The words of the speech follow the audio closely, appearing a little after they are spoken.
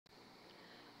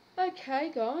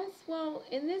Okay guys, well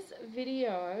in this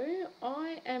video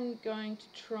I am going to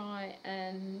try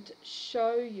and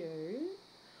show you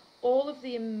all of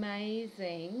the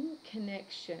amazing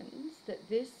connections that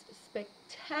this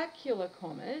spectacular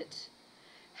comet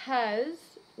has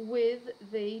with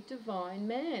the divine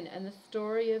man and the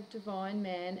story of divine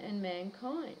man and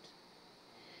mankind.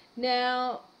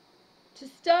 Now, to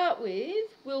start with,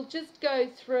 we'll just go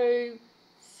through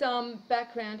some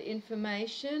background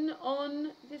information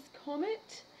on this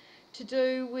comet to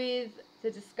do with the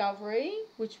discovery,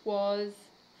 which was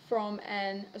from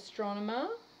an astronomer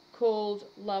called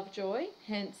Lovejoy,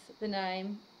 hence the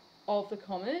name of the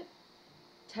comet,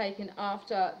 taken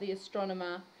after the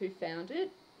astronomer who found it.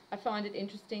 I find it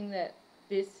interesting that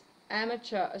this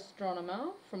amateur astronomer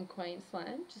from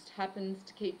Queensland just happens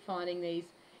to keep finding these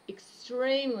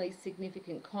extremely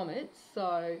significant comets,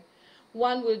 so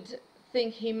one would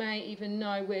think he may even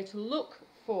know where to look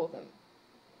for them.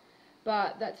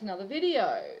 But that's another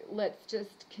video. Let's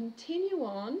just continue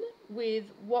on with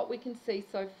what we can see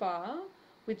so far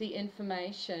with the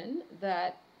information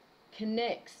that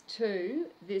connects to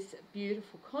this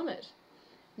beautiful comet.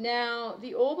 Now,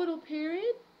 the orbital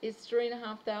period is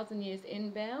 3,500 years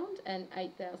inbound and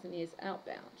 8,000 years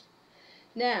outbound.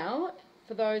 Now,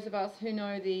 for those of us who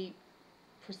know the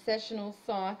precessional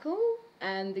cycle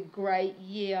and the great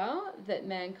year that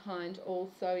mankind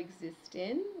also exists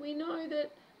in, we know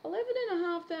that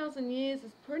 11,500 years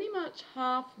is pretty much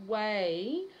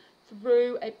halfway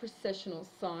through a precessional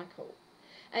cycle.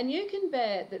 And you can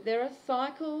bet that there are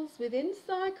cycles within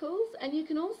cycles, and you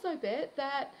can also bet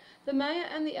that the Maya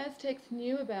and the Aztecs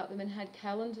knew about them and had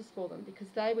calendars for them because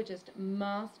they were just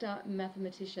master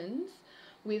mathematicians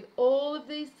with all of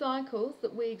these cycles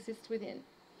that we exist within.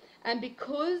 And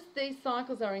because these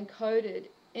cycles are encoded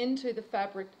into the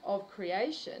fabric of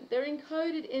creation, they're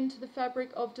encoded into the fabric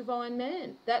of divine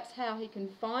man. That's how he can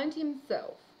find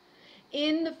himself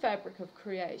in the fabric of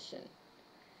creation.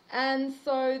 And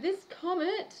so this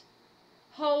comet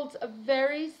holds a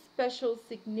very special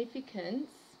significance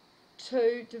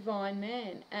to divine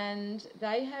man, and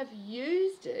they have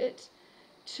used it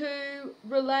to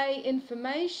relay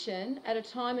information at a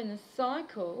time in the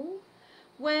cycle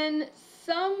when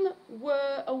some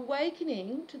were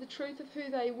awakening to the truth of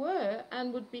who they were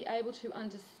and would be able to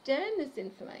understand this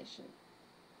information,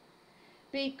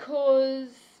 because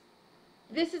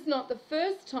this is not the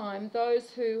first time those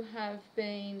who have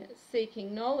been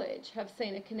seeking knowledge have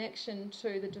seen a connection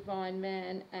to the divine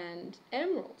man and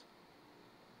emerald,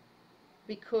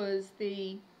 because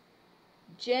the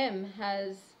gem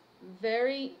has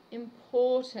very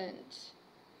important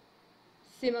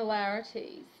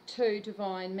similarities to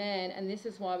divine man, and this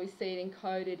is why we see it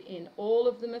encoded in all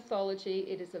of the mythology.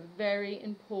 It is a very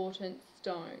important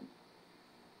stone.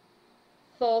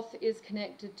 Thoth is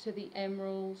connected to the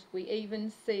emerald. We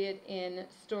even see it in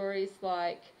stories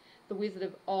like the Wizard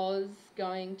of Oz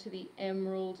going to the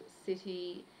Emerald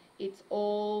City. It's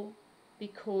all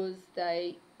because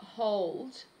they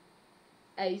hold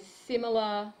a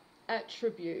similar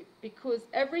attribute, because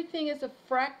everything is a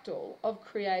fractal of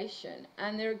creation,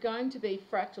 and there are going to be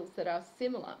fractals that are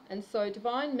similar, and so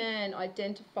divine man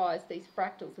identifies these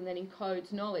fractals and then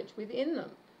encodes knowledge within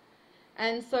them.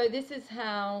 And so this is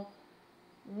how,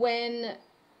 when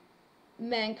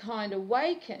mankind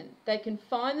awaken, they can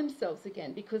find themselves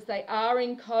again, because they are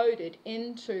encoded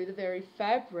into the very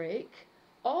fabric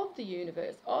of the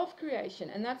universe, of creation.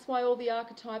 And that's why all the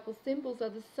archetypal symbols are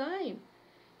the same,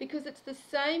 because it's the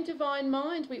same divine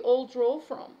mind we all draw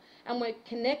from, and we're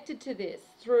connected to this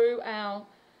through our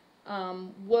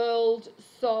world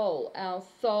soul. Our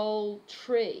soul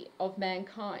tree of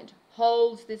mankind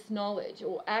holds this knowledge,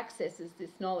 or accesses this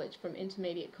knowledge from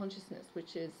intermediate consciousness,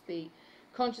 which is the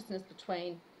consciousness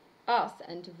between us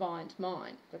and divine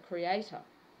mind, the creator.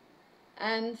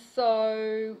 And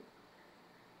so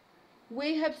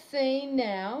we have seen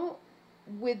now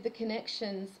with the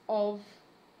connections of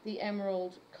the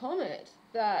Emerald Comet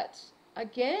that,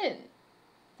 again,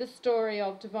 the story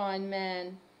of divine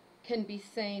man can be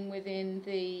seen within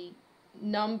the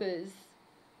numbers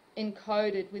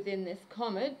encoded within this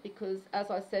comet, because,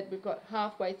 as I said, we've got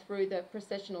halfway through the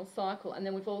precessional cycle, and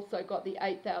then we've also got the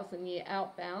 8,000 year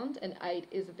outbound, and 8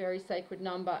 is a very sacred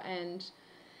number and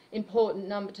important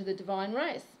number to the divine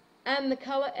race, and the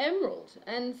colour emerald.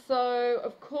 And so,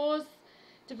 of course,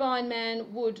 divine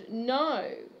man would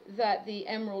know that the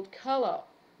emerald colour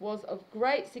was of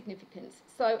great significance.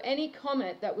 So any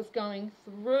comet that was going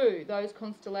through those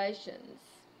constellations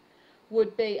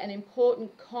would be an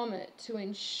important comet to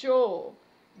ensure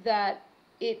that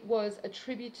it was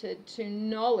attributed to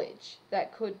knowledge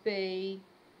that could be,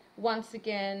 once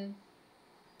again,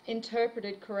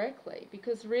 interpreted correctly,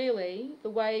 because really the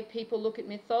way people look at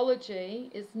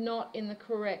mythology is not in the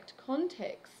correct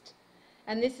context.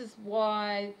 And this is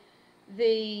why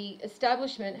the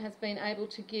establishment has been able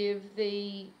to give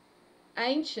the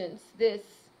ancients this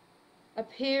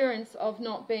appearance of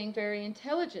not being very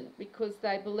intelligent, because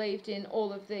they believed in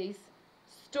all of these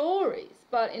stories,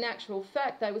 but in actual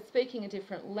fact they were speaking a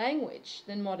different language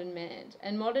than modern man,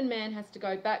 and modern man has to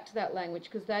go back to that language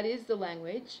because that is the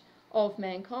language of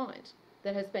mankind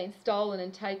that has been stolen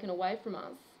and taken away from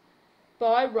us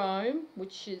by Rome,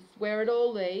 which is where it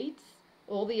all leads,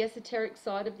 all the esoteric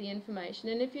side of the information.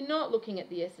 And if you're not looking at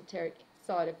the esoteric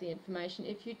side of the information,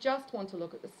 if you just want to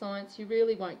look at the science, you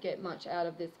really won't get much out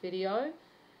of this video.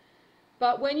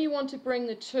 But when you want to bring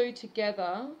the two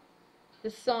together, the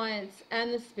science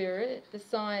and the spirit, the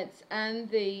science and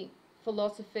the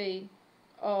philosophy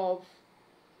of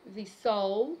the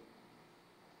soul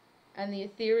and the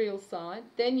ethereal side,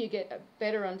 then you get a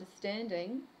better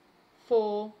understanding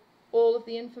for all of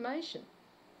the information.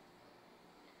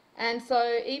 And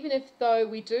so even if though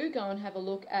we do go and have a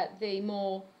look at the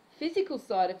more physical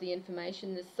side of the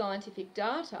information, the scientific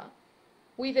data,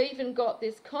 we've even got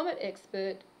this comet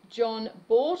expert, John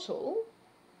Bortle,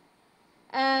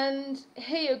 and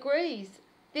he agrees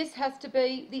this has to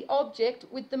be the object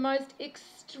with the most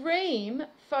extreme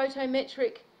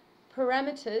photometric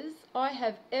parameters I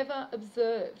have ever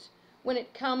observed when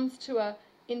it comes to an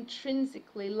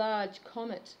intrinsically large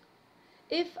comet.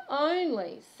 If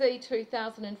only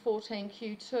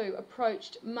C2014Q2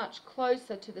 approached much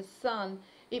closer to the Sun,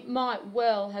 it might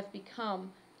well have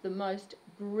become the most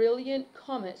brilliant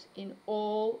comet in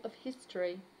all of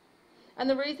history. And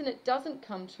the reason it doesn't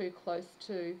come too close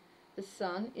to the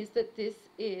Sun is that this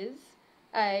is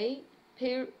a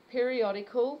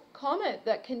periodical comet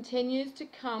that continues to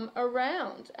come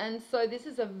around. And so this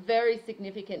is a very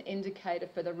significant indicator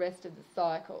for the rest of the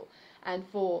cycle and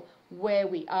for where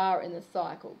we are in the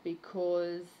cycle,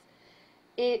 because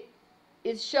it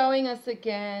is showing us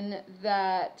again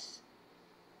that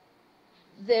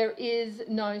there is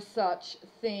no such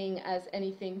thing as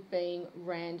anything being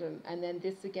random. And then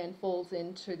this again falls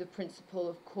into the principle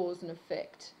of cause and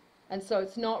effect. And so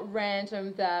it's not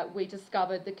random that we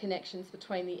discovered the connections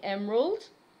between the emerald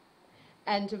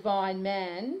and divine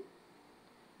man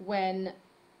when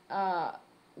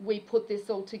we put this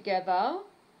all together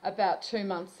about 2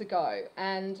 months ago.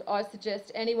 And I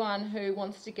suggest anyone who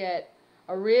wants to get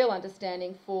a real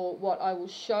understanding for what I will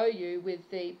show you with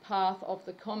the path of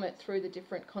the comet through the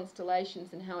different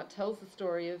constellations and how it tells the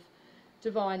story of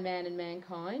divine man and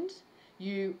mankind,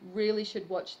 you really should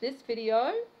watch this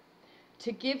video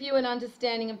to give you an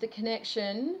understanding of the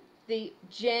connection the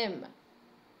gem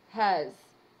has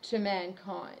to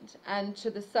mankind and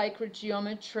to the sacred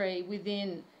geometry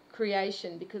within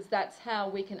creation, because that's how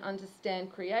we can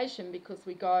understand creation, because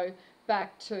we go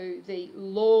back to the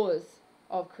laws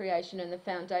of creation and the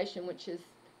foundation, which is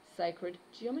sacred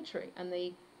geometry, and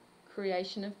the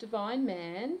creation of divine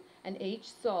man and each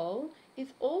soul is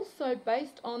also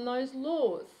based on those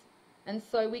laws. And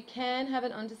so we can have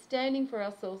an understanding for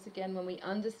ourselves again when we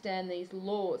understand these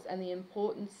laws and the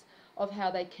importance of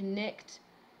how they connect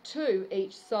to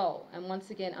each soul, and once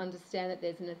again understand that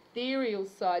there's an ethereal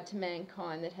side to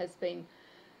mankind that has been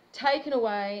taken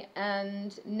away,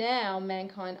 and now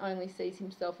mankind only sees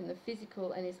himself in the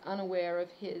physical and is unaware of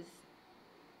his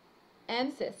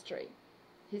ancestry,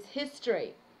 his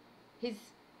history, his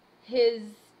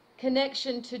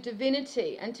connection to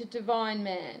divinity and to divine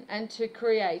man and to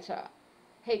creator.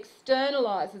 He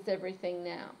externalizes everything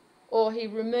now, or he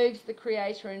removes the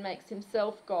creator and makes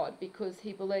himself God, because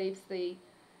he believes the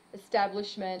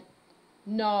establishment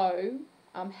know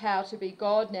how to be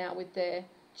God now with their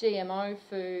GMO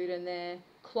food and their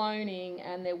cloning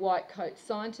and their white coat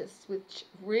scientists, which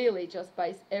really just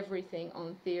base everything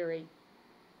on theory.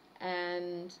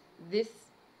 And this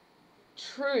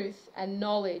truth and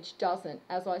knowledge doesn't.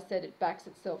 As I said, it backs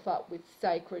itself up with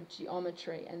sacred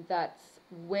geometry, and that's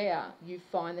where you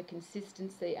find the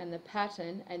consistency and the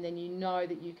pattern, and then you know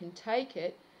that you can take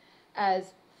it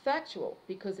as factual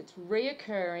because it's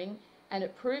reoccurring and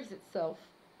it proves itself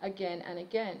again and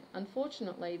again.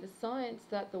 Unfortunately, the science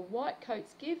that the white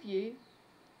coats give you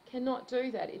cannot do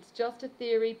that. It's just a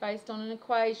theory based on an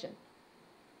equation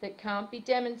that can't be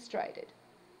demonstrated.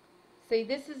 See,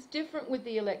 this is different with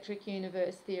the electric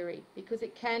universe theory because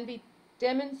it can be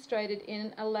demonstrated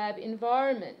in a lab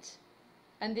environment,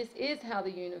 and this is how the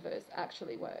universe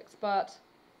actually works. But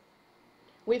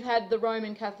we've had the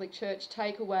Roman Catholic Church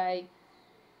take away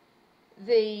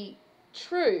the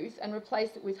truth and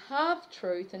replaced it with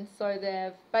half-truth, and so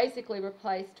they've basically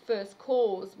replaced first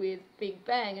cause with Big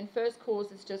Bang, and first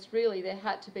cause is just really there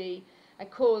had to be a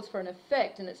cause for an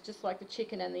effect, and it's just like the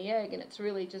chicken and the egg, and it's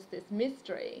really just this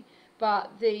mystery.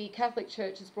 But the Catholic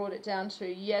Church has brought it down to,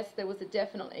 yes, there was a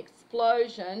definite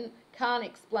explosion, can't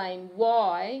explain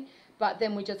why, but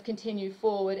then we just continue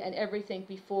forward, and everything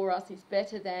before us is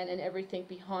better than, and everything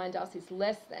behind us is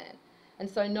less than. And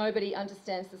so nobody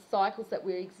understands the cycles that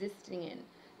we're existing in.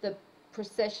 The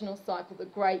processional cycle, the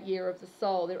great year of the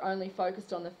soul, they're only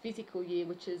focused on the physical year,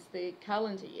 which is the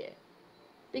calendar year.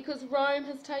 Because Rome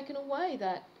has taken away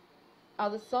that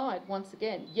other side once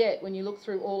again. Yet, when you look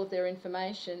through all of their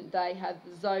information, they have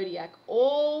the zodiac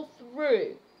all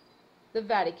through the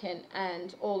Vatican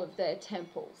and all of their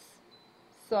temples.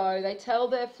 So they tell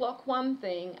their flock one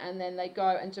thing and then they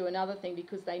go and do another thing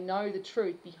because they know the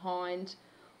truth behind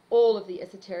all of the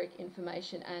esoteric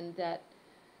information and that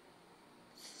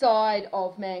side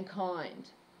of mankind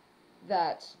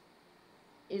that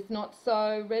is not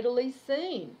so readily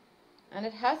seen. And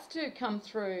it has to come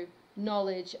through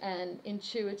knowledge and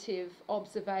intuitive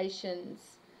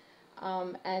observations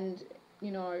and,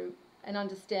 you know, an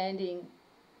understanding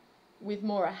with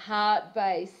more a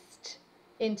heart-based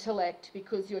intellect,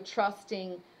 because you're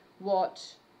trusting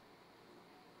what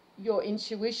your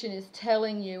intuition is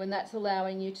telling you, and that's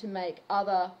allowing you to make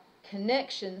other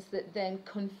connections that then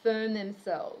confirm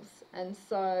themselves. And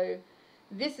so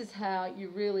this is how you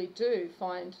really do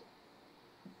find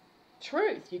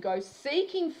truth. You go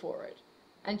seeking for it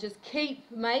and just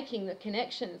keep making the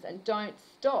connections and don't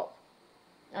stop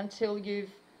until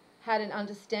you've had an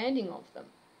understanding of them.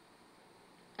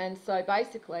 And so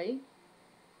basically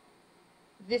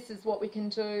this is what we can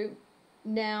do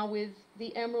now with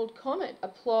the Emerald Comet.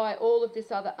 Apply all of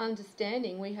this other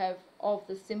understanding we have of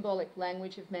the symbolic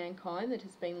language of mankind that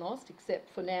has been lost,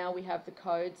 except for now we have the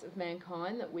codes of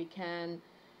mankind that we can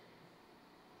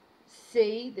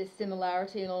see the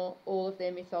similarity in all of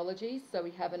their mythologies. So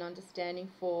we have an understanding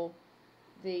for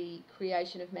the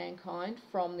creation of mankind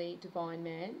from the divine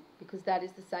man, because that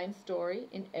is the same story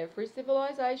in every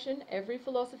civilization. Every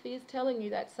philosophy is telling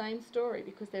you that same story,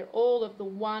 because they're all of the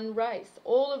one race.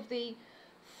 All of the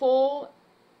four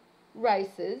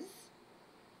races,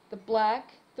 the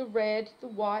black, the red, the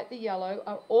white, the yellow,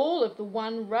 are all of the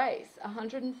one race,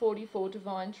 144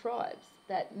 divine tribes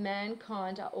that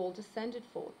mankind are all descended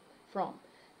from.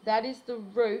 That is the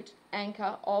root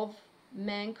anchor of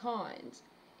mankind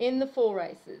in the four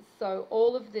races. So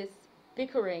all of this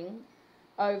bickering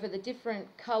over the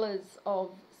different colours of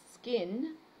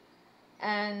skin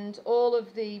and all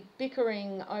of the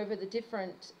bickering over the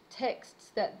different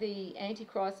texts that the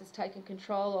Antichrist has taken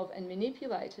control of and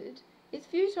manipulated is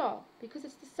futile, because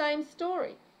it's the same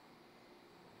story.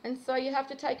 And so you have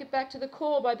to take it back to the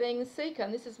core by being the seeker.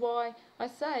 And this is why I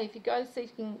say, if you go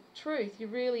seeking truth, you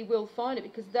really will find it,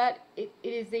 because it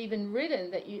is even written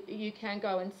that you can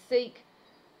go and seek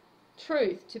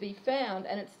truth to be found,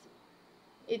 and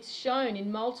it's shown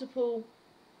in multiple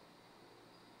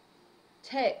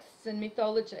texts and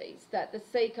mythologies that the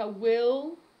seeker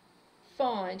will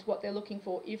find what they're looking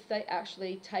for if they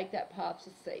actually take that path to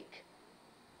seek,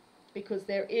 because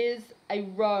there is a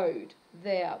road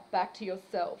there back to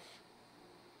yourself.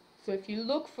 So if you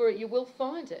look for it, you will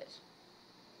find it,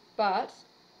 but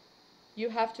you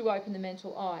have to open the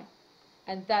mental eye,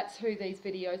 and that's who these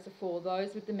videos are for.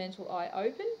 Those with the mental eye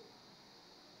open,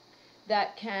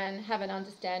 that can have an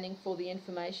understanding for the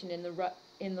information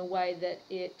in the way that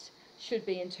it should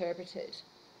be interpreted,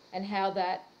 and how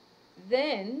that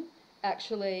then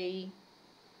actually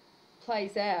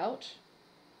plays out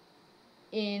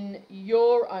in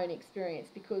your own experience,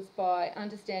 because by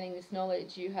understanding this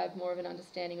knowledge you have more of an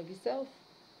understanding of yourself,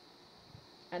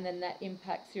 and then that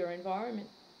impacts your environment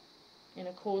in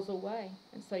a causal way,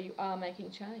 and so you are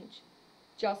making change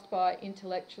just by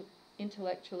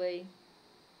intellectually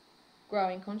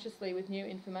growing consciously with new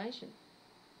information.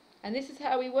 And this is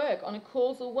how we work, on a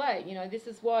causal way. You know, this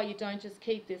is why you don't just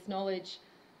keep this knowledge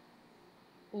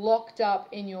locked up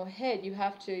in your head. You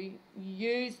have to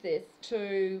use this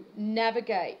to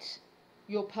navigate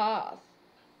your path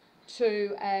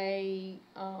to a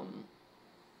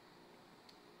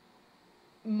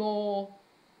more,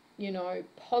 you know,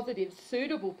 positive,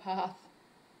 suitable path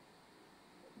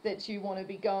that you want to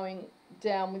be going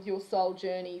down with your soul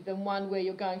journey, than one where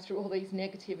you're going through all these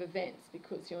negative events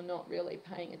because you're not really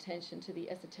paying attention to the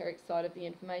esoteric side of the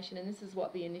information. And this is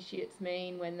what the initiates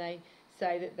mean when they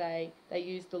say that they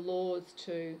use the laws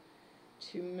to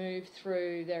move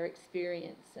through their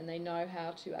experience, and they know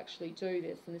how to actually do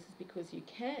this. And this is because you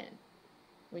can,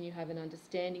 when you have an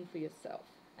understanding for yourself.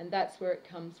 And that's where it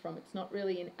comes from. It's not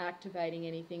really in activating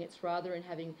anything, it's rather in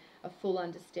having a full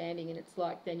understanding. And it's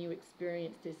like then you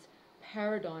experience this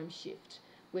paradigm shift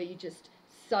where you just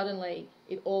suddenly,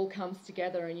 it all comes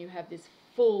together and you have this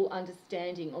full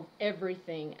understanding of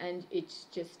everything, and it's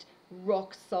just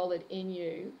rock solid in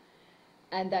you,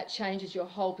 and that changes your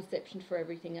whole perception for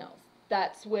everything else.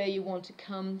 That's where you want to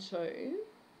come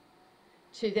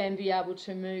to then be able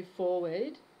to move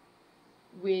forward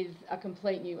with a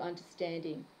complete new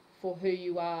understanding for who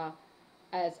you are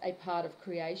as a part of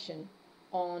creation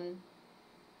on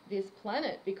this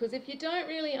planet. Because if you don't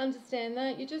really understand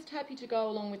that, you're just happy to go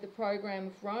along with the program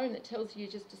of Rome that tells you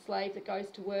you're just a slave that goes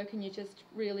to work and you're just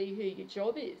really who your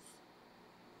job is,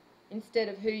 instead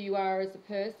of who you are as a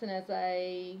person, as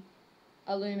a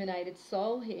illuminated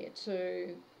soul here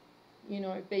to, you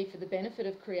know, be for the benefit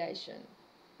of creation.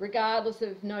 Regardless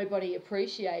of nobody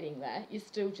appreciating that, you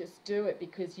still just do it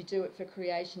because you do it for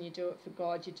creation, you do it for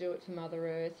God, you do it for Mother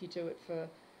Earth, you do it for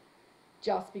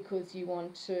just because you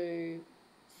want to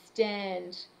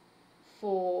stand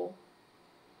for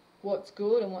what's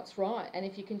good and what's right. And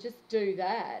if you can just do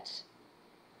that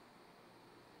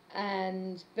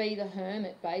and be the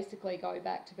hermit, basically go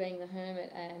back to being the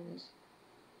hermit and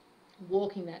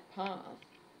walking that path,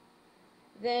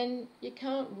 then you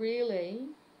can't really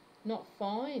not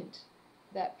find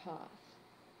that path,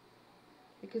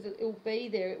 because it will be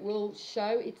there, it will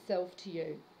show itself to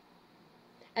you.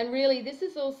 And really, this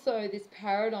is also this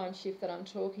paradigm shift that I'm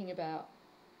talking about,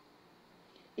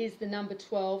 is the number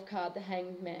 12 card, the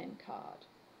Hanged Man card.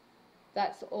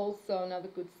 That's also another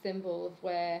good symbol of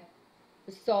where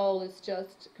the soul is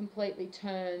just completely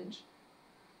turned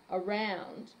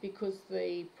around, because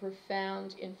the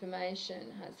profound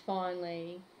information has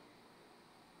finally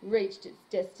reached its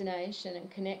destination and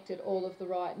connected all of the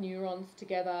right neurons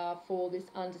together for this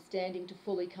understanding to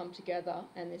fully come together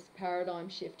and this paradigm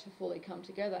shift to fully come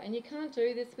together. And you can't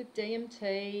do this with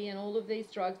DMT and all of these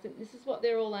drugs. This is what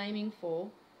they're all aiming for,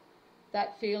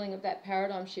 that feeling of that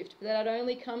paradigm shift. But that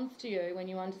only comes to you when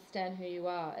you understand who you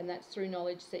are, and that's through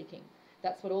knowledge seeking.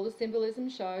 That's what all the symbolism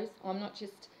shows. I'm not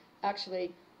just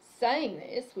actually saying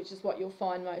this, which is what you'll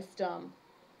find most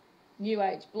New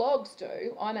Age blogs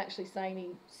do. I'm actually saying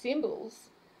the symbols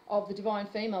of the divine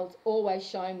female is always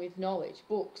shown with knowledge,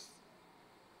 books.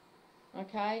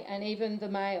 Okay, and even the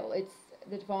male, it's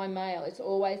the divine male, it's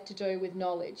always to do with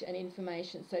knowledge and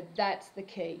information. So that's the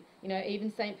key. You know,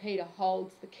 even St. Peter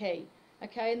holds the key.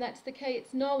 Okay, and that's the key.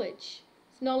 It's knowledge.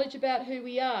 It's knowledge about who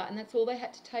we are, and that's all they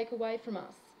had to take away from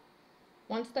us.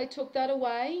 Once they took that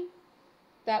away,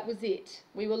 that was it.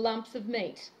 We were lumps of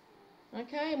meat.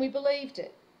 Okay, and we believed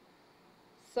it.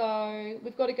 So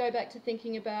we've got to go back to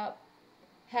thinking about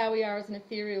how we are as an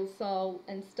ethereal soul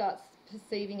and start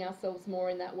perceiving ourselves more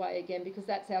in that way again, because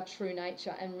that's our true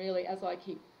nature. And really, as I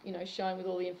keep, you know, showing with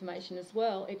all the information as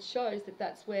well, it shows that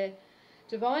that's where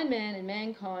divine man and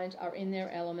mankind are in their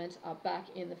element, are back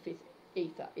in the fifth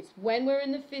ether. It's when we're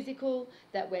in the physical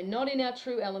that we're not in our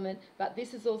true element, but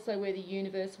this is also where the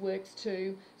universe works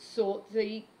to sort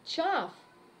the chaff,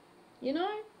 you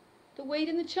know, the wheat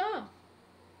and the chaff.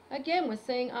 Again, we're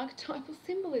seeing archetypal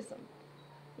symbolism.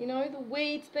 You know, the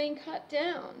weeds being cut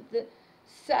down, the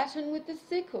Saturn with the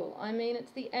sickle. I mean,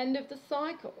 it's the end of the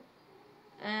cycle.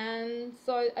 And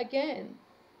so, again,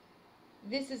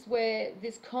 this is where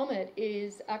this comet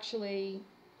is actually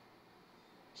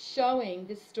showing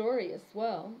this story as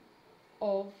well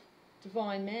of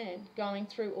divine man going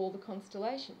through all the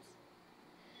constellations.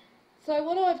 So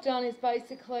what I've done is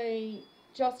basically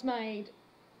just made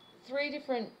 3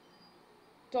 different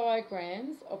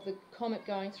diagrams of the comet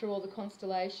going through all the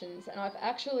constellations, and I've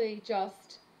actually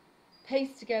just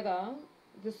pieced together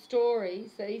the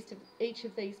stories that each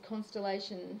of these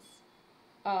constellations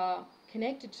are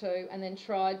connected to, and then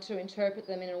tried to interpret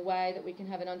them in a way that we can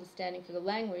have an understanding for the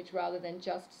language, rather than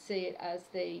just see it as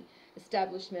the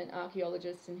establishment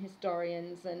archaeologists and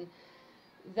historians and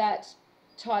that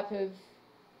type of,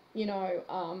 you know,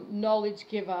 knowledge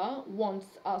giver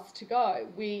wants us to go.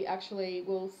 We actually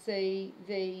will see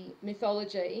the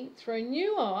mythology through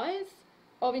new eyes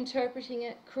of interpreting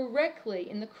it correctly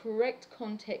in the correct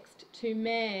context to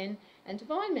man and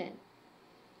divine man.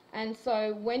 And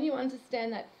so when you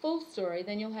understand that full story,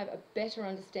 then you'll have a better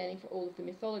understanding for all of the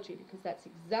mythology, because that's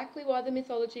exactly why the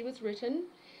mythology was written,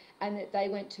 and that they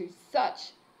went to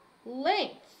such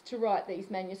lengths to write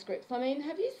these manuscripts. I mean,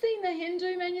 have you seen the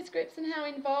Hindu manuscripts and how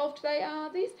involved they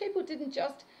are? These people didn't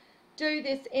just do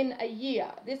this in a year.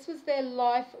 This was their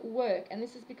life work, and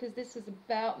this is because this was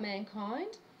about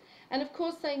mankind. And of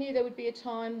course they knew there would be a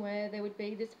time where there would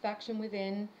be this faction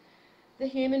within the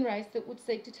human race that would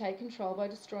seek to take control by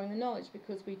destroying the knowledge,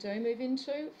 because we do move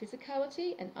into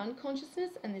physicality and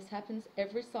unconsciousness, and this happens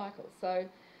every cycle. So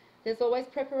there's always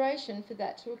preparation for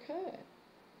that to occur.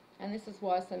 And this is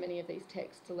why so many of these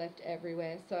texts are left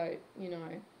everywhere. So, you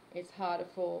know, it's harder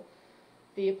for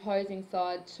the opposing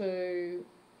side to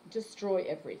destroy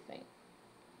everything.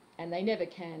 And they never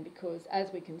can, because,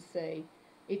 as we can see,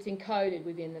 it's encoded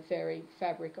within the very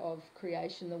fabric of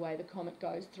creation, the way the comet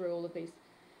goes through all of these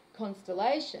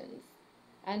constellations,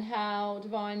 and how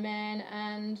Divine Man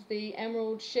and the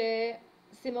Emerald share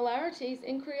similarities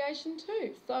in creation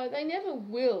too. So they never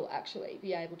will actually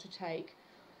be able to take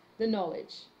the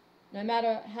knowledge. No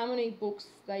matter how many books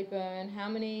they burn, how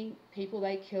many people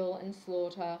they kill and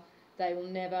slaughter, they will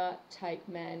never take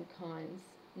mankind's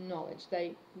knowledge.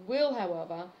 They will,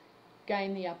 however,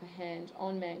 gain the upper hand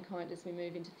on mankind as we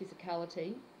move into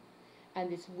physicality, and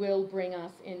this will bring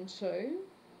us into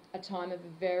a time of a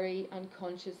very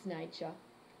unconscious nature,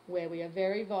 where we are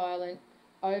very violent,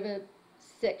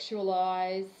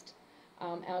 over-sexualised,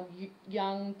 our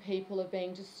young people are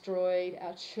being destroyed,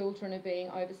 our children are being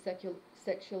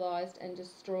over-sexualised and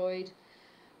destroyed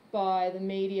by the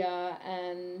media,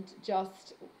 and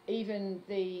just even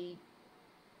the,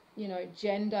 you know,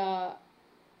 gender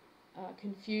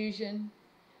confusion.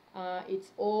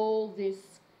 It's all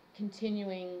this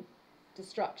continuing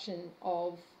destruction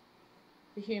of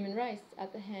the human race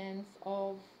at the hands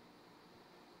of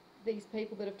these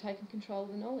people that have taken control of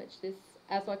the knowledge. This,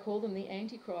 as I call them, the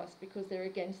Antichrist, because they're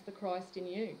against the Christ in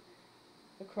you,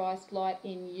 the Christ light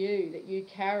in you that you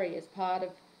carry as part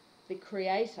of the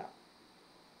Creator.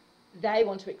 They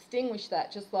want to extinguish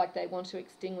that, just like they want to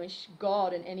extinguish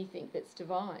God and anything that's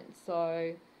divine.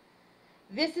 So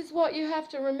this is what you have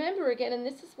to remember again, and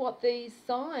this is what these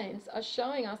signs are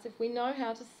showing us if we know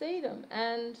how to see them.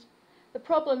 And the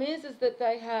problem is that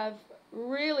they have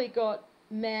really got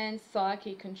man's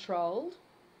psyche controlled.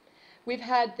 We've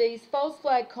had these false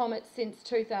flag comets since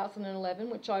 2011,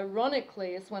 which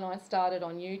ironically is when I started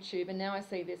on YouTube, and now I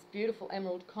see this beautiful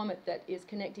emerald comet that is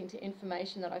connecting to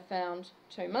information that I found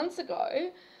 2 months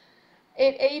ago.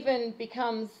 It even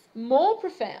becomes more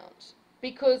profound,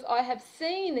 because I have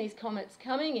seen these comets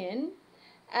coming in,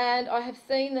 and I have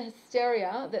seen the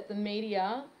hysteria that the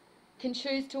media can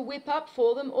choose to whip up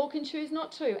for them or can choose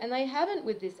not to, and they haven't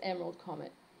with this emerald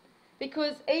comet,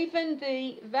 because even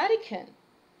the Vatican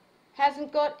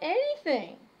hasn't got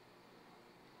anything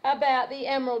about the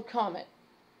emerald comet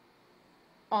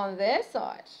on their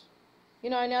site. You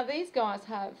know, now these guys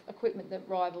have equipment that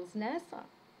rivals NASA.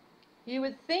 You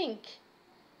would think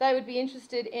they would be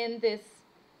interested in this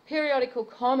periodical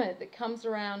comet that comes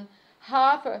around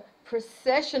half a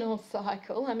precessional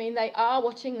cycle. I mean, they are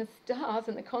watching the stars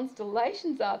and the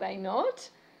constellations, are they not?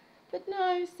 But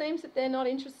no, seems that they're not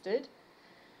interested.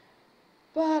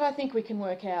 But I think we can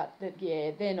work out that,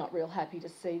 yeah, they're not real happy to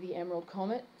see the emerald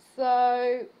comet.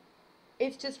 So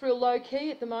it's just real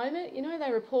low-key at the moment. You know,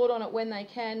 they report on it when they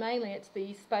can. Mainly it's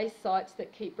the space sites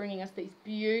that keep bringing us these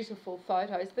beautiful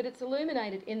photos. But it's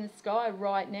illuminated in the sky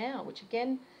right now, which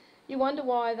again, you wonder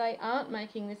why they aren't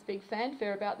making this big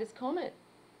fanfare about this comet.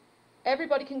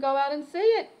 Everybody can go out and see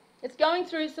it. It's going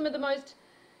through some of the most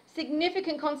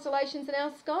significant constellations in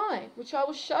our sky, which I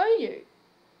will show you.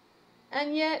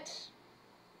 And yet,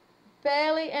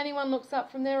 barely anyone looks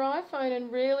up from their iPhone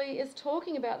and really is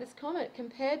talking about this comet,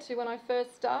 compared to when I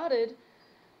first started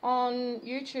on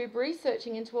YouTube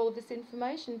researching into all of this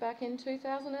information back in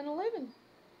 2011.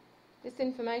 This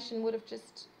information would have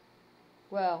just,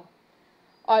 well,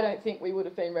 I don't think we would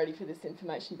have been ready for this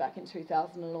information back in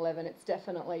 2011. It's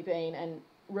definitely been an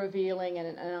revealing and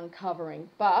an uncovering.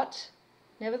 But,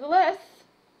 nevertheless,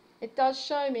 it does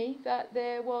show me that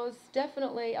there was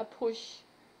definitely a push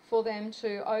for them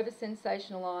to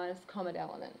over-sensationalise Comet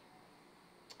Element.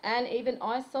 And even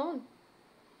ISON.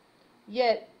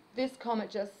 Yet, this comet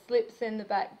just slips in the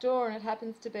back door, and it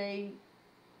happens to be,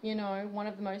 you know, one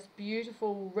of the most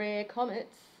beautiful, rare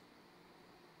comets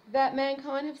that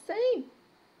mankind have seen.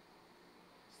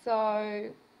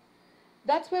 So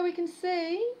that's where we can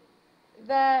see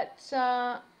that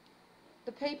the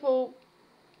people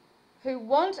who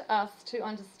want us to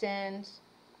understand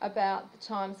about the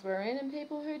times we're in, and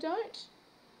people who don't.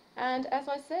 And as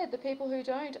I said, the people who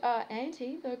don't are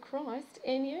anti the Christ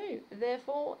in you.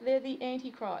 Therefore, they're the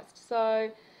Antichrist. So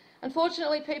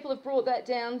unfortunately, people have brought that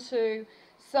down to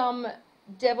some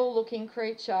devil-looking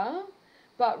creature,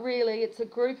 but really it's a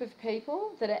group of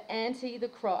people that are anti the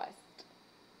Christ.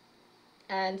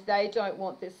 And they don't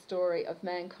want this story of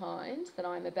mankind that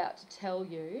I'm about to tell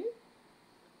you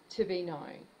to be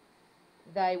known.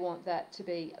 They want that to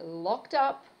be locked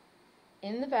up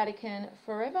in the Vatican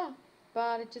forever.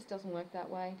 but it just doesn't work that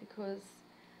way, because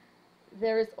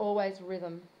there is always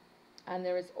rhythm, and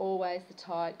there is always the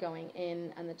tide going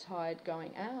in and the tide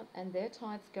going out, and their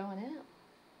tide's going out.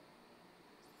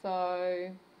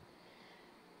 So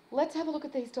let's have a look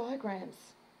at these diagrams.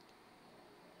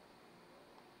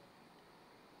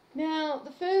 Now,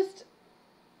 the first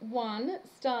one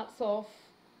starts off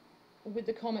with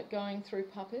the comet going through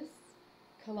Puppis,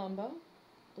 Columba,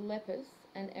 Lepus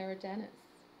and Eridanus.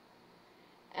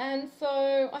 And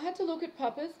so I had to look at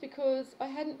Puppis because I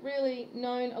hadn't really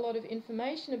known a lot of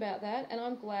information about that, and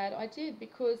I'm glad I did,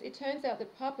 because it turns out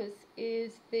that Puppis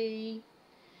is the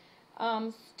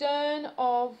stern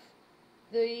of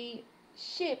the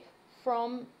ship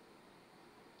from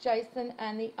Jason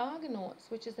and the Argonauts,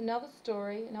 which is another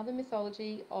story, another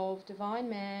mythology of divine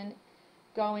man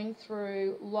going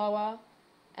through lower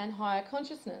and higher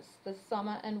consciousness, the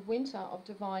summer and winter of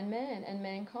divine man and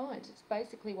mankind. It's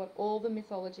basically what all the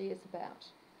mythology is about.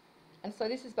 And so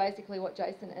this is basically what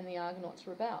Jason and the Argonauts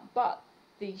are about. But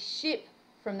the ship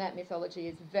from that mythology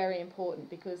is very important,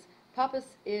 because Puppis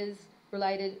is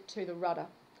related to the rudder.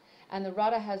 And the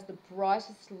rudder has the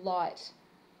brightest light,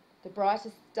 the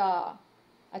brightest star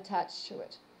attached to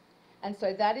it. And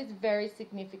so that is very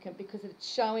significant, because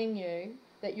it's showing you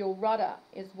that your rudder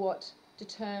is what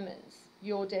determines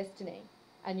your destiny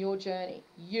and your journey.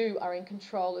 You are in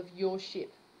control of your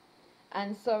ship.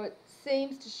 And so it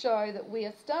seems to show that we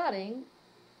are starting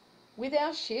with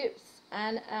our ships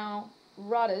and our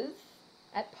rudders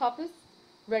at Puppis,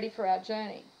 ready for our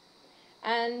journey.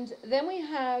 And then we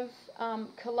have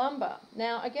Columba.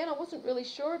 Now, again, I wasn't really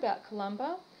sure about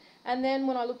Columba. And then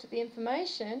when I looked at the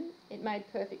information, it made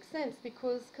perfect sense,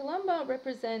 because Columba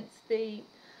represents the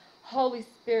Holy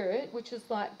Spirit, which is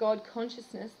like God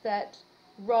consciousness that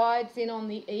rides in on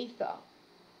the ether.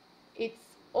 It's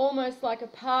almost like a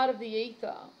part of the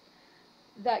ether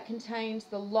that contains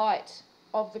the light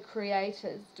of the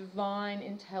Creator's divine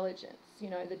intelligence, you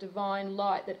know, the divine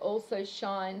light that also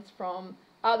shines from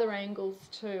other angles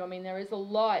too. I mean, there is a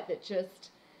light that just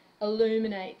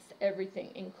illuminates everything,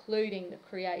 including the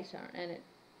Creator, and it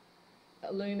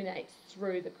illuminates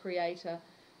through the Creator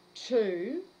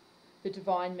to the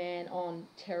divine man on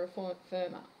terra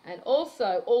firma. And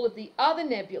also all of the other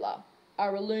nebula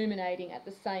are illuminating at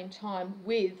the same time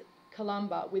with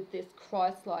Columba, with this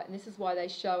Christ light. And this is why they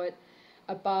show it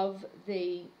above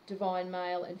the divine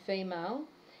male and female,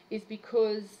 is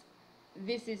because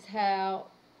this is how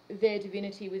their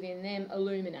divinity within them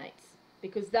illuminates.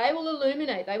 Because they will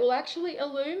illuminate, they will actually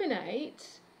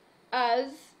illuminate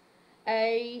as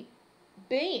a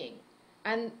being.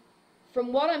 And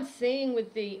from what I'm seeing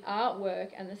with the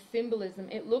artwork and the symbolism,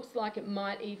 it looks like it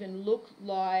might even look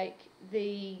like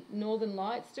the Northern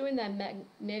Lights do, in that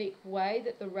magnetic way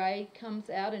that the ray comes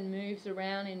out and moves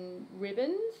around in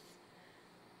ribbons.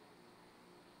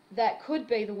 That could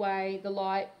be the way the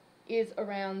light is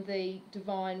around the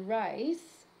divine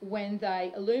race when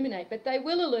they illuminate. But they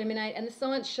will illuminate, and the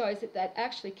science shows that that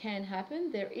actually can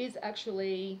happen. There is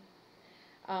actually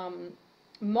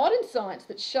modern science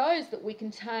that shows that we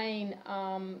contain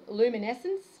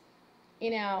luminescence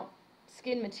in our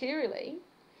skin materially,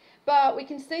 but we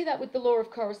can see that with the law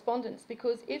of correspondence,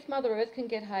 because if Mother Earth can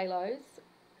get halos,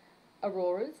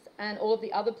 auroras, and all of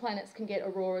the other planets can get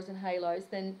auroras and halos,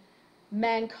 then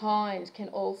mankind can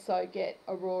also get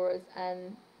auroras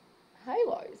and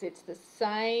halos. It's the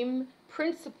same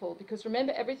principle, because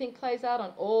remember, everything plays out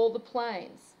on all the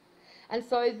planes. And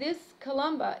so this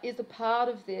Columba is a part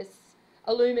of this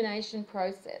illumination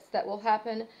process that will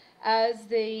happen as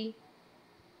the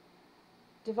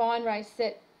divine race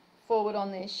set forward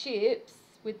on their ships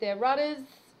with their rudders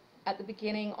at the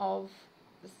beginning of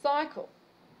the cycle.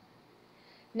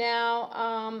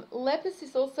 Now, Lepus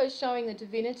is also showing the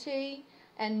divinity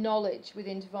and knowledge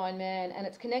within divine man, and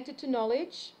it's connected to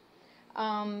knowledge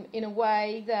in a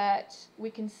way that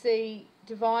we can see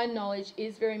divine knowledge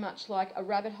is very much like a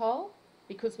rabbit hole,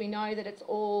 because we know that it's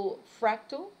all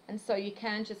fractal, and so you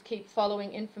can just keep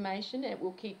following information. It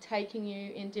will keep taking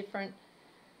you in different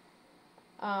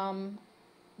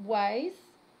ways,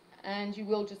 and you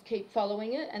will just keep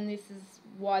following it. And this is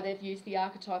why they've used the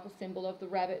archetypal symbol of the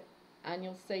rabbit, and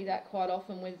you'll see that quite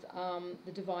often with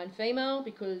the divine female,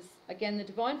 because again, the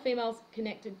divine female's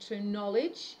connected to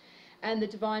knowledge and the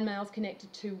divine male's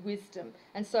connected to wisdom.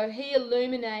 And so he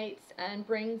illuminates and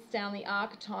brings down the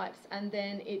archetypes, and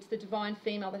then it's the divine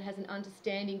female that has an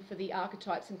understanding for the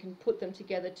archetypes and can put them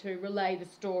together to relay the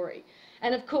story.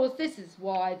 And of course, this is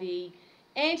why the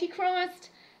Antichrist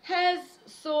has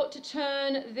sought to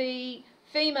turn the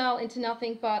female into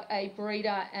nothing but a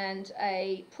breeder and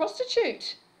a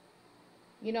prostitute.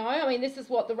 You know, I mean, this is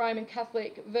what the Roman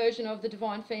Catholic version of the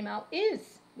divine female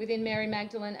is within Mary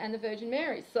Magdalene and the Virgin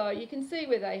Mary. So you can see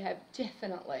where they have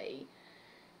definitely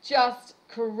just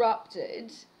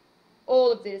corrupted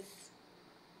all of this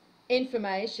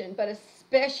information, but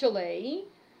especially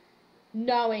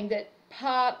knowing that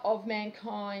part of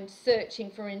mankind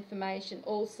searching for information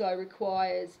also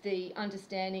requires the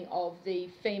understanding of the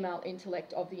female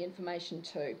intellect of the information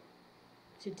too,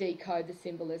 to decode the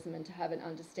symbolism and to have an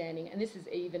understanding. And this is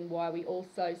even why we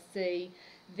also see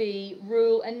the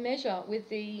rule and measure with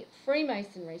the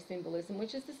Freemasonry symbolism,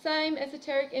 which is the same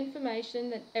esoteric information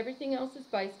that everything else is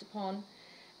based upon,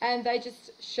 and they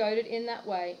just showed it in that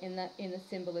way, in the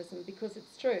symbolism, because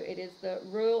it's true. It is the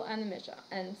rule and the measure,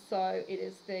 and so it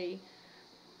is the,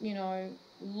 you know,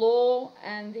 law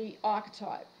and the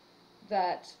archetype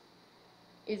that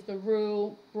is the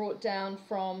rule brought down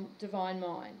from divine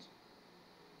mind.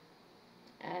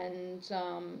 And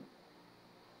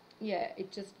yeah,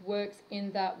 it just works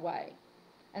in that way.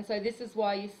 And so this is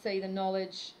why you see the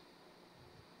knowledge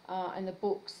and the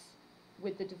books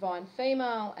with the divine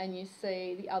female, and you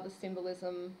see the other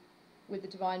symbolism with the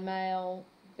divine male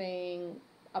being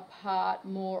a part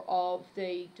more of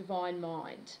the divine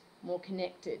mind, more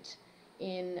connected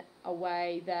in a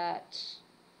way that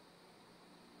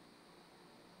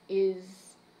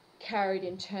is carried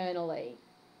internally,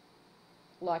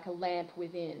 like a lamp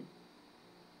within.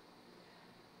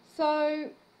 So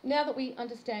now that we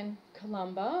understand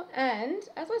Columba, and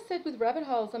as I said with rabbit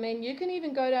holes, I mean, you can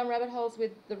even go down rabbit holes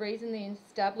with the reason the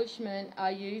establishment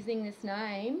are using this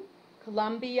name,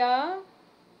 Columbia,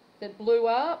 that blew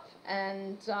up,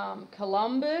 and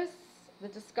Columbus, the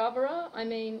discoverer. I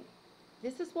mean,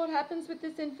 this is what happens with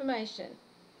this information.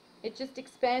 It just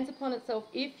expands upon itself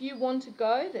if you want to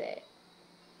go there.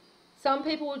 Some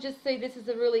people will just see this as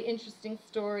a really interesting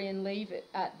story and leave it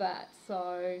at that.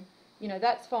 So, you know,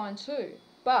 that's fine too.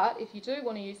 But if you do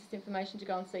want to use this information to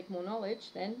go and seek more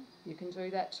knowledge, then you can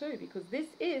do that too, because this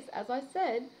is, as I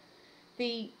said,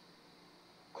 the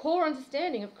core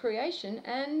understanding of creation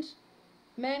and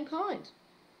mankind.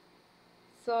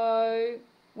 So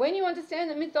when you understand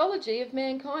the mythology of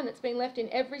mankind that's been left in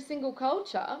every single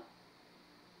culture,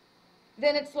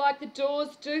 then it's like the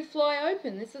doors do fly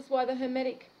open. This is why the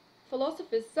Hermetic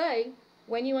philosophers say,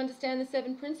 when you understand the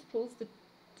 7 principles, the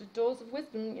doors of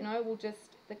wisdom, you know, will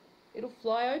just, it'll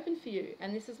fly open for you.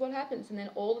 And this is what happens. And then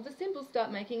all of the symbols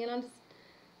start making an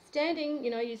understanding.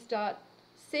 You know, you start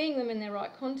seeing them in their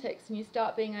right context, and you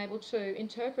start being able to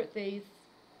interpret these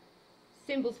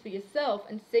symbols for yourself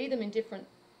and see them in different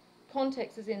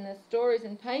contexts as in the stories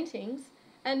and paintings,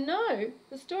 and know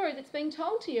the story that's being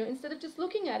told to you, instead of just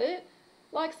looking at it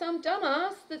like some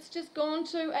dumbass that's just gone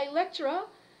to a lecturer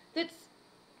that's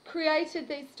created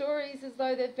these stories as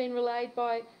though they've been relayed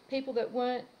by people that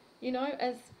weren't, you know,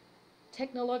 as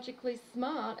technologically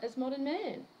smart as modern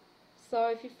man. So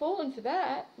if you've fallen for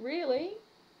that, really,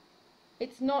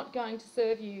 it's not going to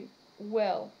serve you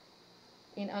well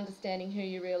in understanding who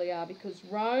you really are, because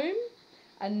Rome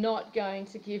are not going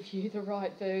to give you the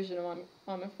right version,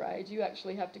 I'm afraid. You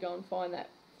actually have to go and find that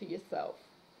for yourself,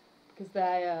 because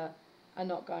they are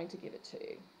not going to give it to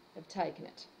you. They've taken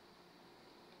it.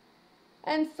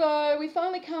 And so we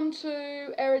finally come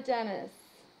to Eridanus,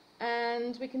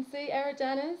 and we can see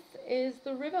Eridanus is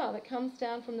the river that comes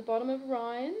down from the bottom of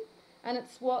Orion, and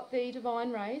it's what the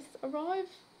divine race arrive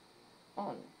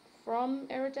on, from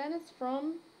Eridanus,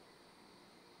 from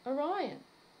Orion.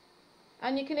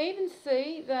 And you can even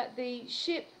see that the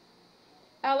ship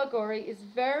allegory is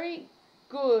very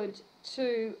good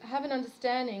to have an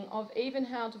understanding of even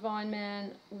how divine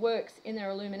man works in their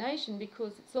illumination,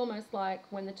 because it's almost like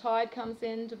when the tide comes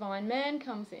in, divine man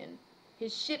comes in,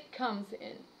 his ship comes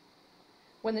in.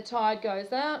 When the tide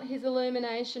goes out, his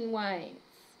illumination wanes.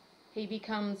 He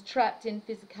becomes trapped in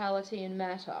physicality and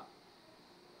matter,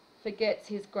 forgets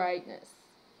his greatness.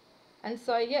 And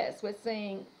so yes, we're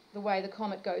seeing the way the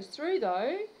comet goes through,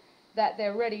 though, that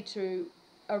they're ready to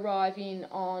arrive in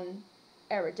on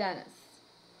Eridanus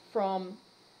from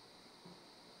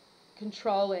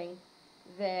controlling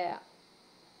their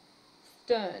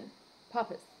stern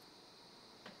puppets.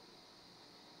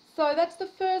 So that's the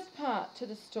first part to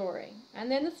the story.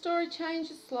 And then the story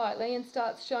changes slightly and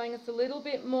starts showing us a little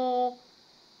bit more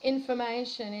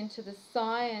information into the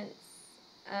science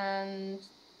and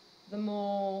the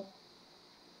more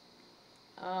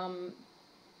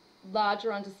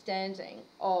larger understanding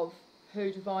of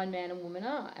who divine man and woman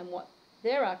are and what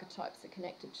their archetypes are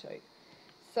connected to.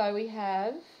 So we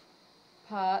have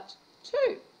part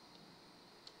 2,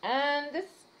 and this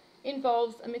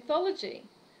involves a mythology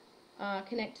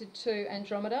connected to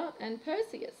Andromeda and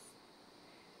Perseus.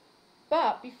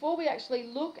 But before we actually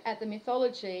look at the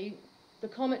mythology, the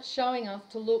comet's showing us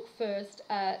to look first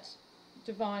at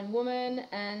divine woman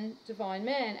and divine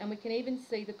man, and we can even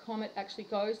see the comet actually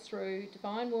goes through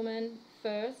divine woman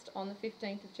first on the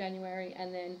 15th of January,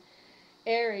 and then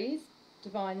Aries,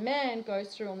 divine man,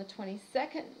 goes through on the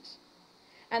 22nd.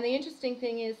 And the interesting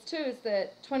thing is too is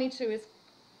that 22 is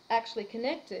actually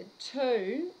connected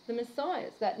to the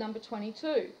Messiahs, that number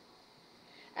 22.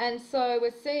 And so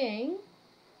we're seeing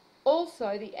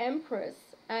also the Empress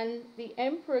and the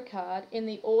Emperor card in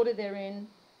the order they're in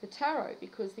the tarot,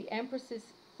 because the Empress is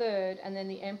third and then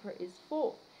the Emperor is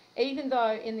fourth. Even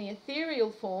though in the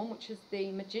ethereal form, which is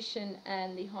the Magician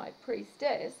and the High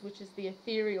Priestess, which is the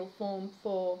ethereal form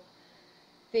for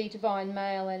the divine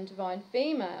male and divine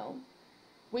female,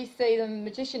 we see the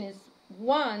Magician is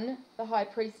 1, the High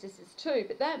Priestess is 2,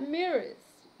 but that mirrors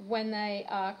when they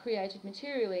are created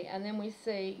materially. And then we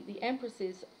see the Empress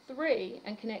is 3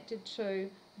 and connected to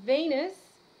Venus,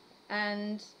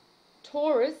 and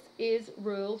Taurus is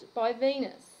ruled by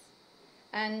Venus.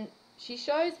 And she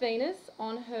shows Venus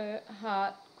on her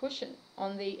heart cushion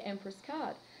on the Empress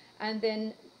card. And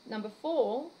then number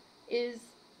 4 is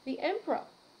the Emperor.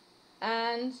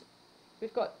 And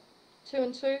we've got 2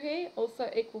 and 2 here, also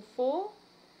equal 4.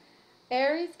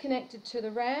 Aries connected to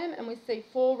the ram, and we see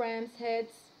 4 ram's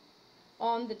heads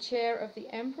on the chair of the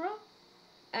Emperor,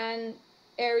 and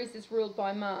Aries is ruled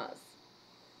by Mars.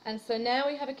 And so now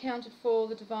we have accounted for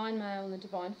the divine male and the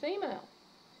divine female.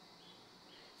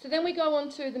 So then we go on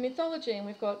to the mythology, and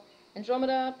we've got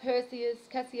Andromeda, Perseus,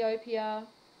 Cassiopeia,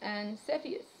 and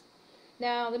Cepheus.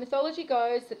 Now the mythology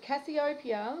goes that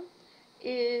Cassiopeia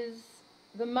is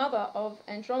the mother of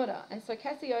Andromeda, and so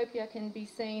Cassiopeia can be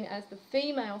seen as the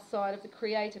female side of the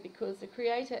creator, because the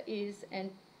creator is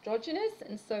androgynous,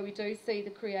 and so we do see the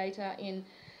creator in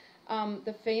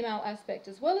the female aspect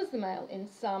as well as the male in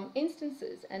some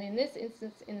instances. And in this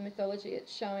instance in the mythology,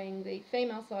 it's showing the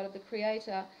female side of the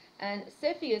creator, and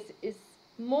Cepheus is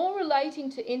more relating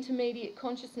to intermediate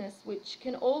consciousness, which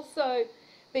can also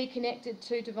be connected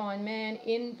to divine man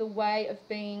in the way of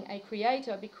being a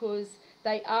creator, because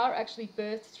they are actually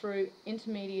birthed through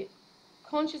intermediate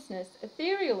consciousness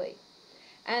ethereally.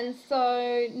 And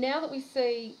so now that we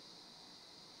see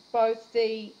both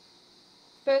the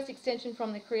first extension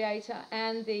from the creator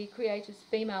and the creator's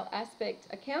female aspect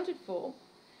accounted for,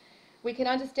 we can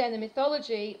understand the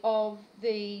mythology of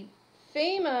the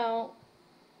female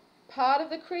part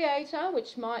of the creator,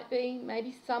 which might be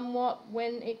maybe somewhat,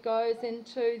 when it goes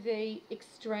into the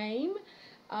extreme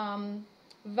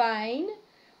vein,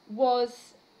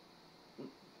 was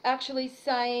actually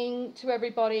saying to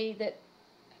everybody that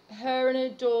her and her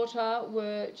daughter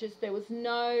were just, there was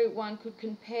no one could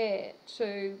compare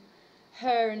to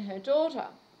her and her daughter.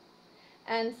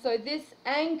 And so this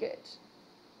angered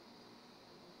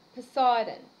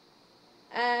Poseidon.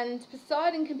 And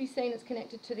Poseidon can be seen as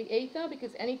connected to the ether,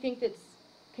 because anything that's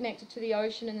connected to the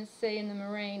ocean and the sea and the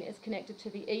marine is connected to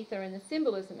the ether and the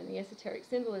symbolism, and the esoteric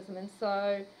symbolism. And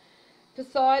so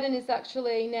Poseidon is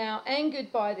actually now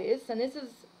angered by this, and this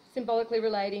is symbolically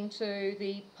relating to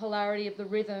the polarity of the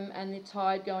rhythm and the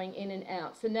tide going in and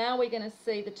out. So now we're going to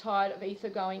see the tide of ether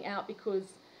going out, because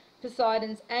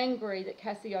Poseidon's angry that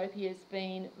Cassiopeia has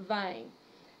been vain.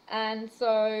 And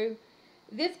so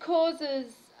this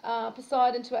causes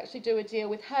Poseidon to actually do a deal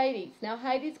with Hades. Now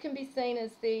Hades can be seen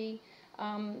as the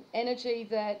energy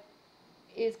that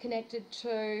is connected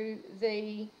to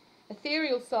the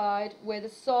ethereal side, where the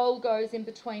soul goes in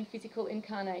between physical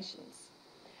incarnations.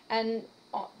 And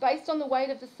based on the weight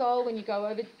of the soul, when you go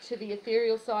over to the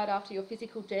ethereal side after your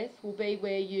physical death, will be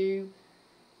where you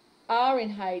are in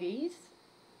Hades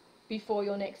before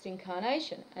your next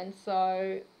incarnation. And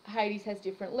so Hades has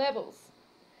different levels.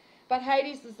 But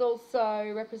Hades is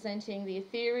also representing the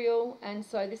ethereal, and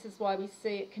so this is why we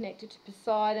see it connected to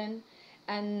Poseidon.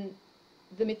 And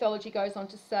the mythology goes on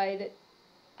to say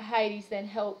that Hades then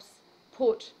helps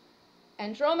put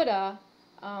Andromeda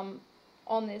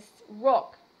on this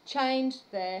rock, chained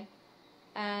there,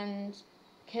 and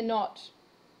cannot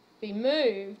be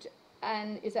moved,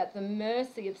 and is at the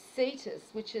mercy of Cetus,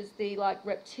 which is the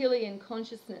reptilian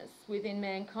consciousness within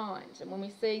mankind. And when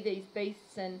we see these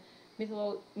beasts and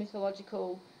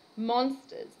mythological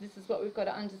monsters, this is what we've got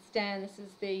to understand. This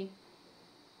is the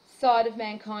side of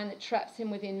mankind that traps him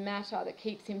within matter, that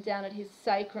keeps him down at his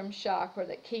sacrum chakra,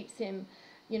 that keeps him,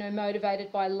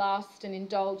 motivated by lust and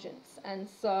indulgence. And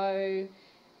so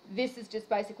this is just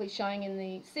basically showing in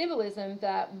the symbolism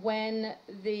that when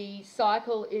the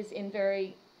cycle is in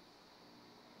very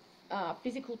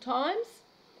physical times,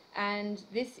 and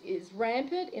this is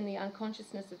rampant in the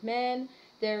unconsciousness of man,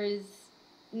 there is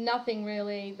nothing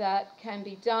really that can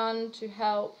be done to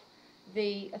help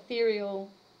the ethereal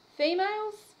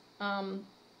females,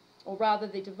 or rather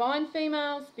the divine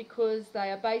females, because they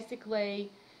are basically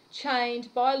chained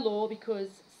by law, because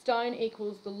stone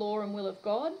equals the law and will of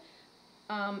God.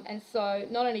 And so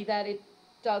not only that, it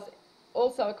does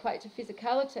also equate to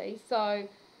physicality. So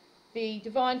the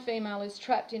divine female is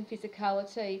trapped in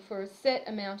physicality for a set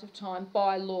amount of time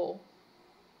by law.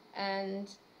 And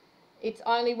it's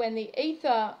only when the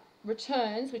ether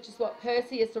returns, which is what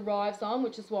Perseus arrives on,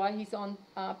 which is why he's on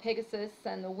Pegasus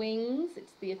and the wings.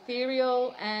 It's the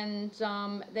ethereal. And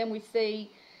then we see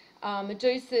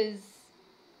Medusa's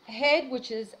head,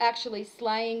 which is actually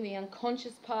slaying the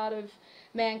unconscious part of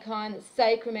mankind, the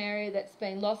sacrum area that's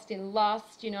been lost in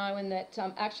lust, you know, and that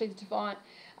actually the divine,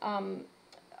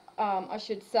 I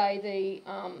should say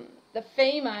the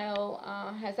female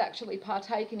has actually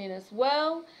partaken in as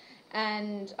well,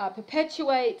 and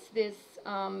perpetuates this,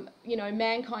 you know,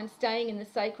 mankind staying in the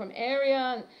sacrum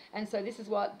area. And so this is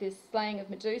what this slaying of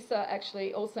Medusa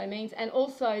actually also means. And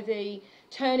also the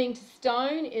turning to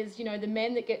stone is, you know, the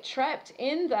men that get trapped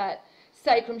in that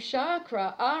sacrum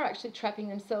chakra are actually trapping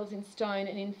themselves in stone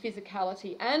and in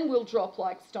physicality, and will drop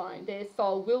like stone. Their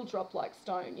soul will drop like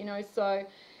stone, you know. So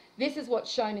this is what's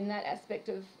shown in that aspect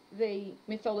of the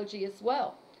mythology as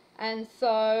well. And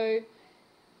so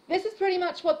this is pretty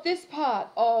much what this part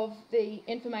of the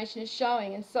information is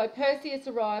showing. And so Perseus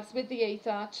arrives with the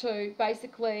ether to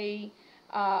basically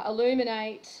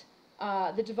illuminate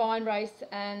the divine race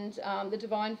and the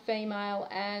divine female,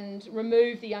 and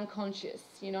remove the unconscious,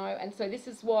 you know. And so this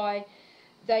is why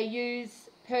they use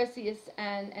Perseus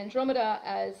and Andromeda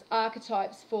as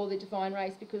archetypes for the divine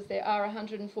race, because there are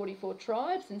 144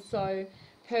 tribes, and so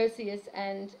Perseus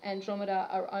and Andromeda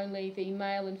are only the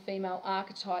male and female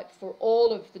archetype for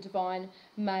all of the divine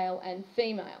male and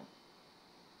female.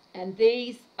 And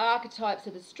these archetypes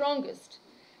are the strongest,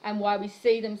 and why we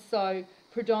see them so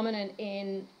predominant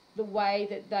in the way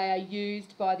that they are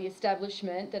used by the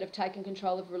establishment that have taken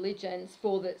control of religions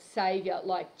for the saviour,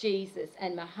 like Jesus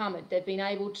and Muhammad. They've been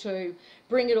able to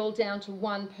bring it all down to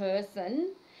one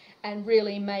person and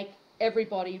really make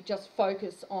everybody just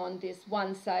focus on this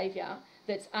one saviour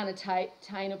that's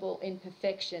unattainable in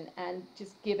perfection, and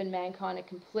just given mankind a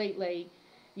completely,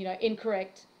 you know,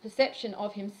 incorrect perception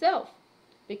of himself,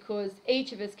 because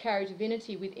each of us carry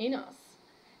divinity within us,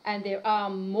 and there are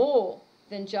more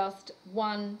than just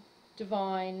one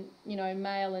divine, you know,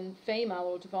 male and female,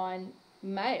 or divine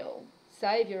male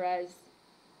saviour, as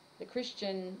the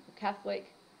Christian,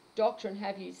 Catholic doctrine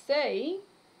have you see.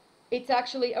 It's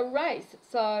actually a race.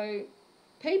 So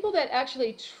people that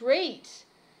actually treat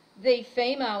the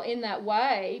female in that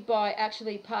way, by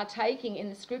actually partaking in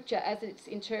the scripture as it's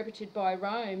interpreted by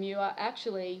Rome, you are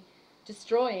actually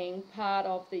destroying part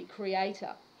of the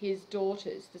Creator, his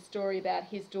daughters, the story about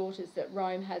his daughters that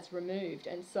Rome has removed.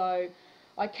 And so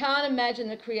I can't imagine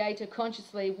the Creator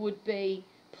consciously would be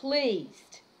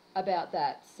pleased about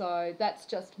that. So that's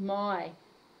just my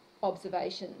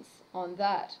observations on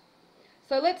that.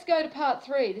 So let's go to part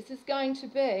 3. This is going to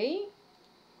be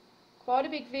quite a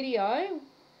big video,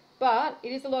 but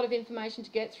it is a lot of information to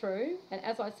get through. And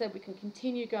as I said, we can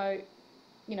continue going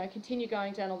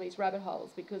down all these rabbit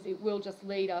holes, because it will just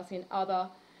lead us in other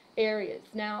areas.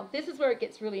 Now, this is where it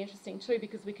gets really interesting too,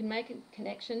 because we can make a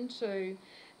connection to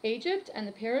Egypt and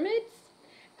the pyramids,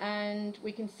 and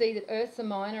we can see that Ursa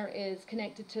Minor is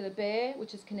connected to the bear,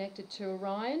 which is connected to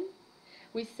Orion.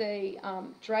 We see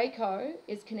Draco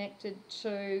is connected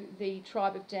to the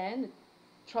tribe of Dan, the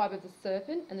tribe of the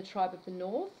serpent, and the tribe of the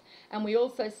north. And we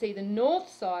also see the north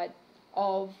side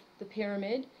of the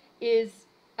pyramid is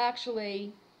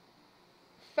actually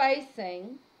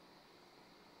facing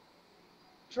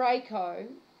Draco,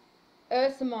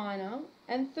 Ursa Minor,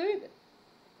 and Thuban.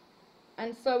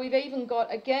 And so we've even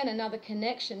got, again, another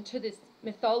connection to this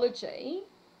mythology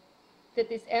that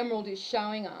this emerald is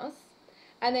showing us.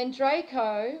 And then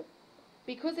Draco,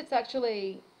 because it's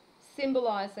actually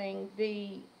symbolising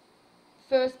the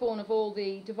firstborn of all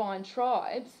the divine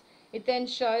tribes, it then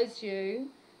shows you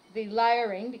the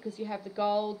layering, because you have the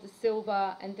gold, the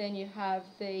silver, and then you have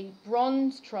the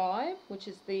bronze tribe, which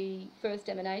is the first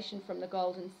emanation from the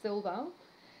gold and silver.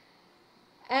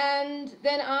 And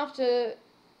then after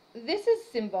this is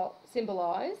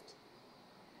symbolised,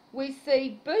 we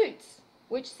see Boots,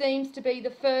 which seems to be the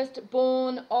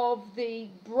firstborn of the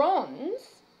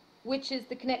bronze, which is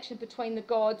the connection between the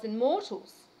gods and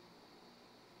mortals.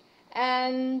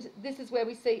 And this is where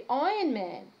we see Iron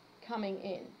Man coming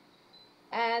in.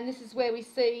 And this is where we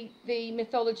see the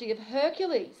mythology of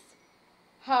Hercules,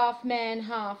 half man,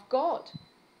 half god.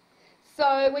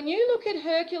 So when you look at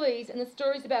Hercules and the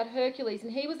stories about Hercules,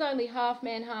 and he was only half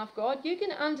man, half God, you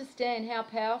can understand how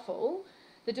powerful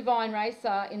the divine race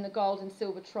are in the gold and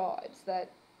silver tribes that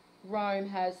Rome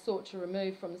has sought to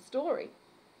remove from the story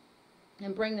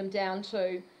and bring them down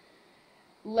to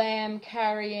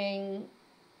lamb-carrying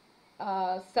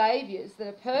saviours that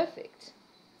are perfect.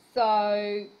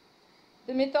 So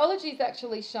the mythology is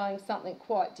actually showing something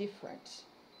quite different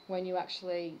when you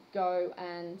actually go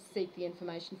and seek the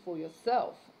information for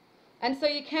yourself. And so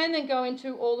you can then go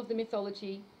into all of the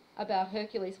mythology about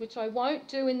Hercules, which I won't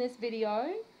do in this video.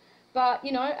 But,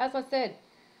 you know, as I said,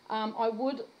 I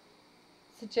would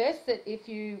suggest that if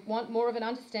you want more of an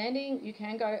understanding, you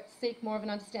can go seek more of an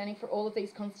understanding for all of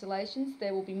these constellations.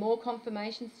 There will be more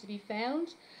confirmations to be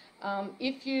found.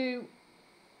 If you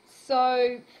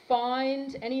so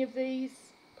find any of these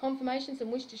confirmations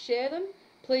and wish to share them,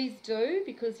 please do,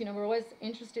 because, you know, we're always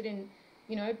interested in,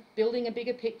 you know, building a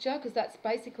bigger picture, because that's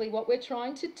basically what we're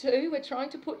trying to do. We're trying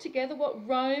to put together what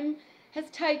Rome has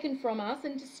taken from us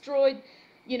and destroyed,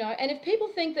 you know. And if people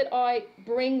think that I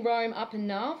bring Rome up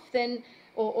enough, then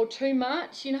or too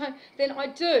much, you know, then I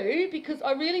do, because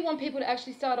I really want people to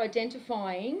actually start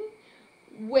identifying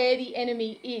where the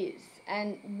enemy is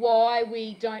and why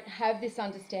we don't have this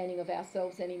understanding of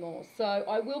ourselves anymore. So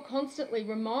I will constantly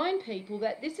remind people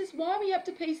that this is why we have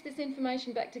to piece this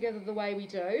information back together the way we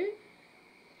do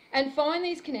and find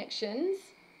these connections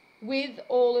with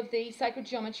all of the sacred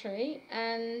geometry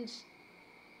and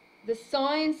the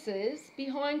sciences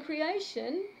behind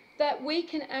creation that we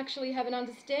can actually have an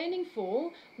understanding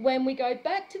for when we go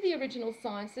back to the original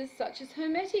sciences such as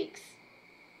Hermetics,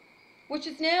 which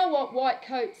is now what white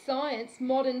coat science,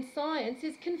 modern science,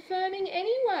 is confirming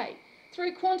anyway,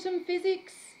 through quantum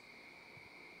physics,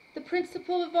 the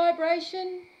principle of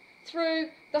vibration, through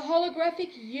the holographic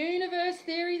universe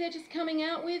theory they're just coming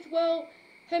out with. Well,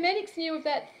 Hermetics knew of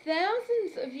that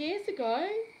thousands of years ago.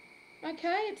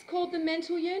 Okay, it's called the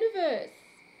mental universe.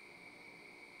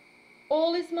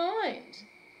 All is mind.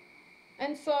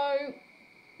 And so,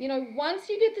 you know, once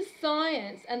you get the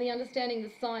science and the understanding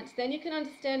of the science, then you can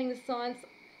understand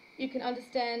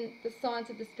the science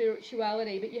of the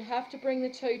spirituality, but you have to bring the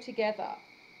two together.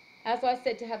 As I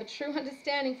said, to have a true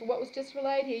understanding for what was just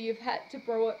relayed here, you've had to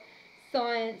bring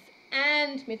science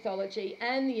and mythology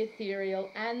and the ethereal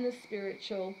and the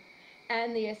spiritual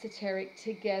and the esoteric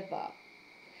together.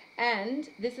 And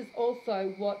this is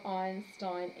also what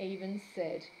Einstein even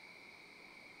said.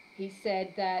 He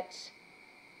said that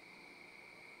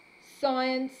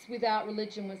science without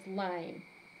religion was lame,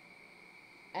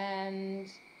 and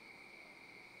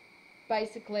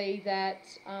basically that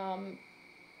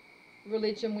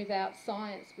religion without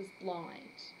science was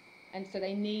blind, and so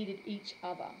they needed each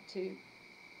other to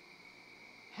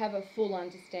have a full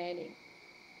understanding.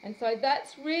 And so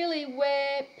that's really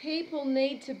where people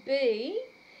need to be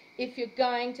if you're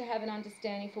going to have an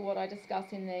understanding for what I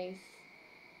discuss in these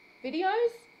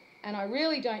videos. And I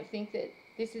really don't think that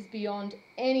this is beyond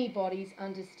anybody's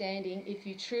understanding. If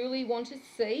you truly want to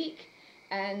seek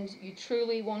and you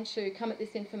truly want to come at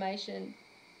this information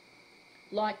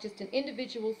like just an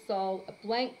individual soul, a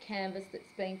blank canvas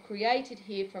that's been created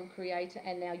here from Creator,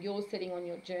 and now you're setting out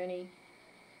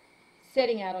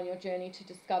on your journey to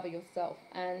discover yourself.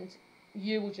 And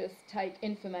you will just take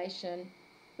information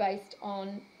based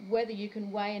on whether you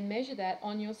can weigh and measure that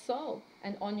on your soul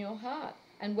and on your heart,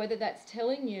 and whether that's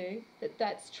telling you that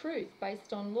that's truth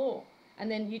based on law.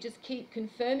 And then you just keep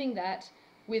confirming that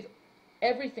with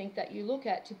everything that you look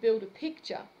at to build a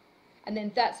picture. And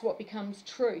then that's what becomes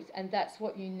truth, and that's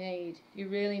what you need. You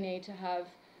really need to have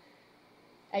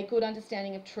a good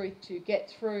understanding of truth to get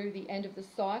through the end of the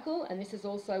cycle. And this is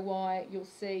also why you'll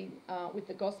see with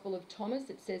the Gospel of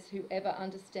Thomas, it says, whoever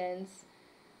understands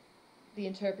the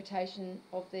interpretation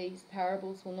of these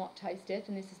parables will not taste death.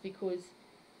 And this is because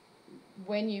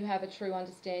when you have a true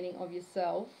understanding of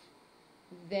yourself,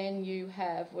 then you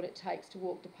have what it takes to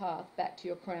walk the path back to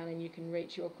your crown, and you can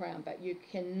reach your crown. But you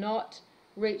cannot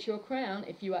reach your crown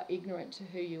if you are ignorant to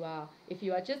who you are. If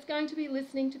you are just going to be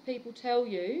listening to people tell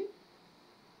you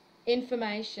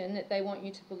information that they want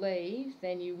you to believe,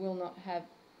 then you will not have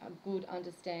a good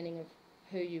understanding of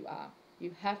who you are.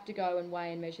 You have to go and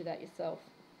weigh and measure that yourself.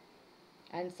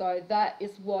 And so that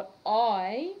is what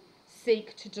I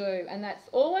seek to do, and that's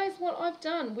always what I've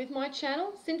done with my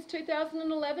channel since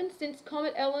 2011, since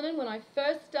Comet Eleanor, when I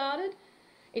first started.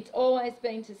 It's always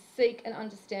been to seek an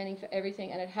understanding for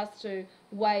everything, and it has to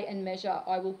weigh and measure.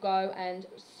 I will go and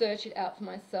search it out for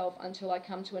myself until I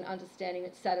come to an understanding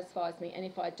that satisfies me, and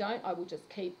if I don't, I will just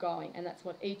keep going. And that's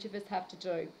what each of us have to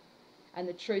do, and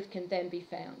the truth can then be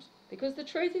found, because the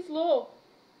truth is law.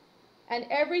 And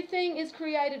everything is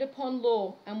created upon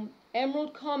law, and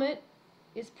Emerald Comet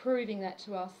is proving that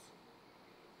to us.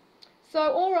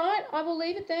 So, all right, I will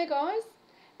leave it there, guys.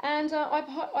 And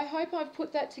I hope I've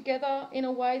put that together in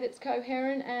a way that's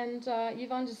coherent and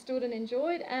you've understood and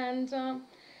enjoyed. And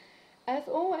as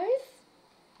always,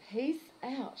 peace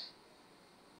out.